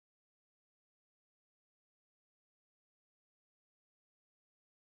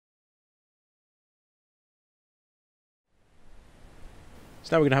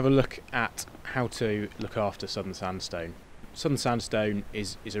So now we're going to have a look at how to look after southern sandstone. Southern sandstone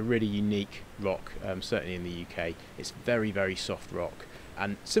is a really unique rock, certainly in the UK. It's very soft rock,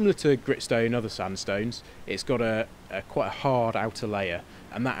 and similar to gritstone and other sandstones, it's got quite a hard outer layer,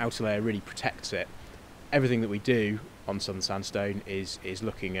 and that outer layer really protects it. Everything that we do on southern sandstone is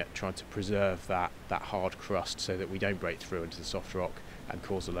looking at trying to preserve that hard crust so that we don't break through into the soft rock and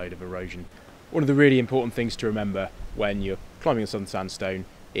cause a load of erosion. One of the really important things to remember when you're climbing on southern sandstone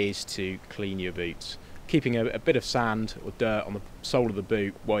is to clean your boots. Keeping a bit of sand or dirt on the sole of the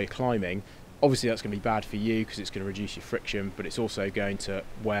boot while you're climbing, obviously that's going to be bad for you because it's going to reduce your friction, but it's also going to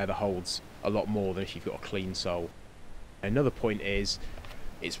wear the holds a lot more than if you've got a clean sole. Another point is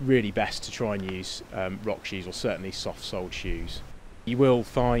it's really best to try and use rock shoes, or certainly soft-soled shoes. You will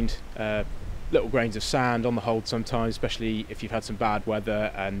find little grains of sand on the hold sometimes, especially if you've had some bad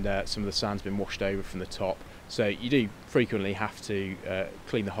weather and some of the sand's been washed over from the top. So you do frequently have to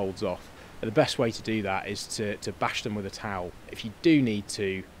clean the holds off. And the best way to do that is to bash them with a towel. If you do need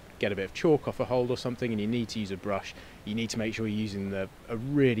to get a bit of chalk off a hold or something and you need to use a brush, you need to make sure you're using a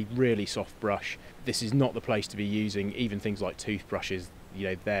really soft brush. This is not the place to be using even things like toothbrushes. You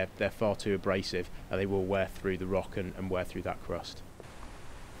know, they're far too abrasive and they will wear through the rock and wear through that crust.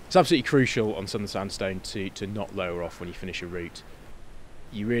 It's absolutely crucial on southern sandstone to not lower off when you finish a route.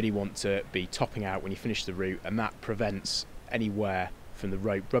 You really want to be topping out when you finish the route, and that prevents any wear from the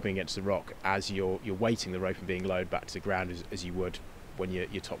rope rubbing against the rock as you're weighting the rope and being lowered back to the ground as you would when you're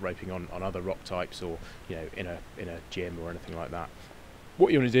top roping on other rock types, or you know, in a gym or anything like that.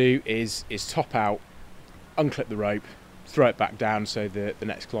 What you want to do is top out, unclip the rope, throw it back down so that the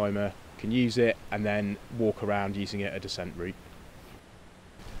next climber can use it, and then walk around using it a descent route.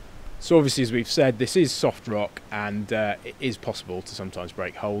 So obviously, as we've said, this is soft rock, and it is possible to sometimes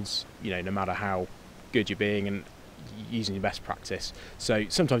break holds, you know, no matter how good you're being and using your best practice. So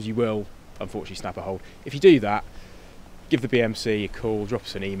sometimes you will unfortunately snap a hold. If you do that, give the BMC a call, drop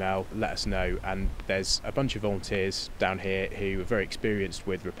us an email, let us know, and there's a bunch of volunteers down here who are very experienced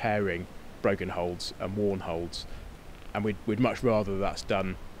with repairing broken holds and worn holds, and we'd much rather that's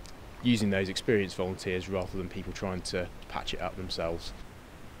done using those experienced volunteers rather than people trying to patch it up themselves.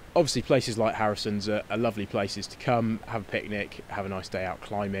 Obviously, places like Harrison's are lovely places to come, have a picnic, have a nice day out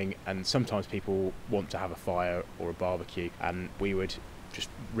climbing, and sometimes people want to have a fire or a barbecue, and we would just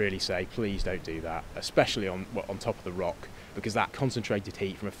really say please don't do that, especially on top of the rock, because that concentrated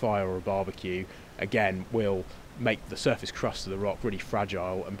heat from a fire or a barbecue again will make the surface crust of the rock really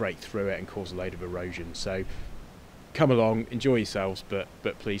fragile and break through it and cause a load of erosion. So come along, enjoy yourselves, but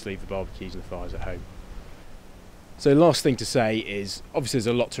please leave the barbecues and the fires at home. So the last thing to say is, obviously there's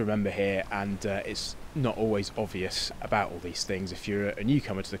a lot to remember here, and it's not always obvious about all these things if you're a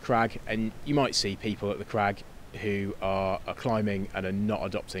newcomer to the crag, and you might see people at the crag who are climbing and are not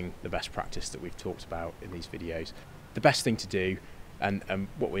adopting the best practice that we've talked about in these videos. The best thing to do, and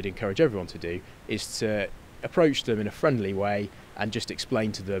what we'd encourage everyone to do, is to approach them in a friendly way and just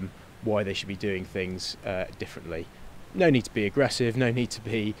explain to them why they should be doing things differently. No need to be aggressive, no need to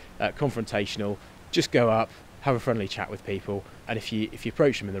be confrontational. Just go up, have a friendly chat with people, and if you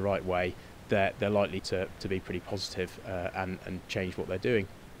approach them in the right way, they're likely to be pretty positive and change what they're doing.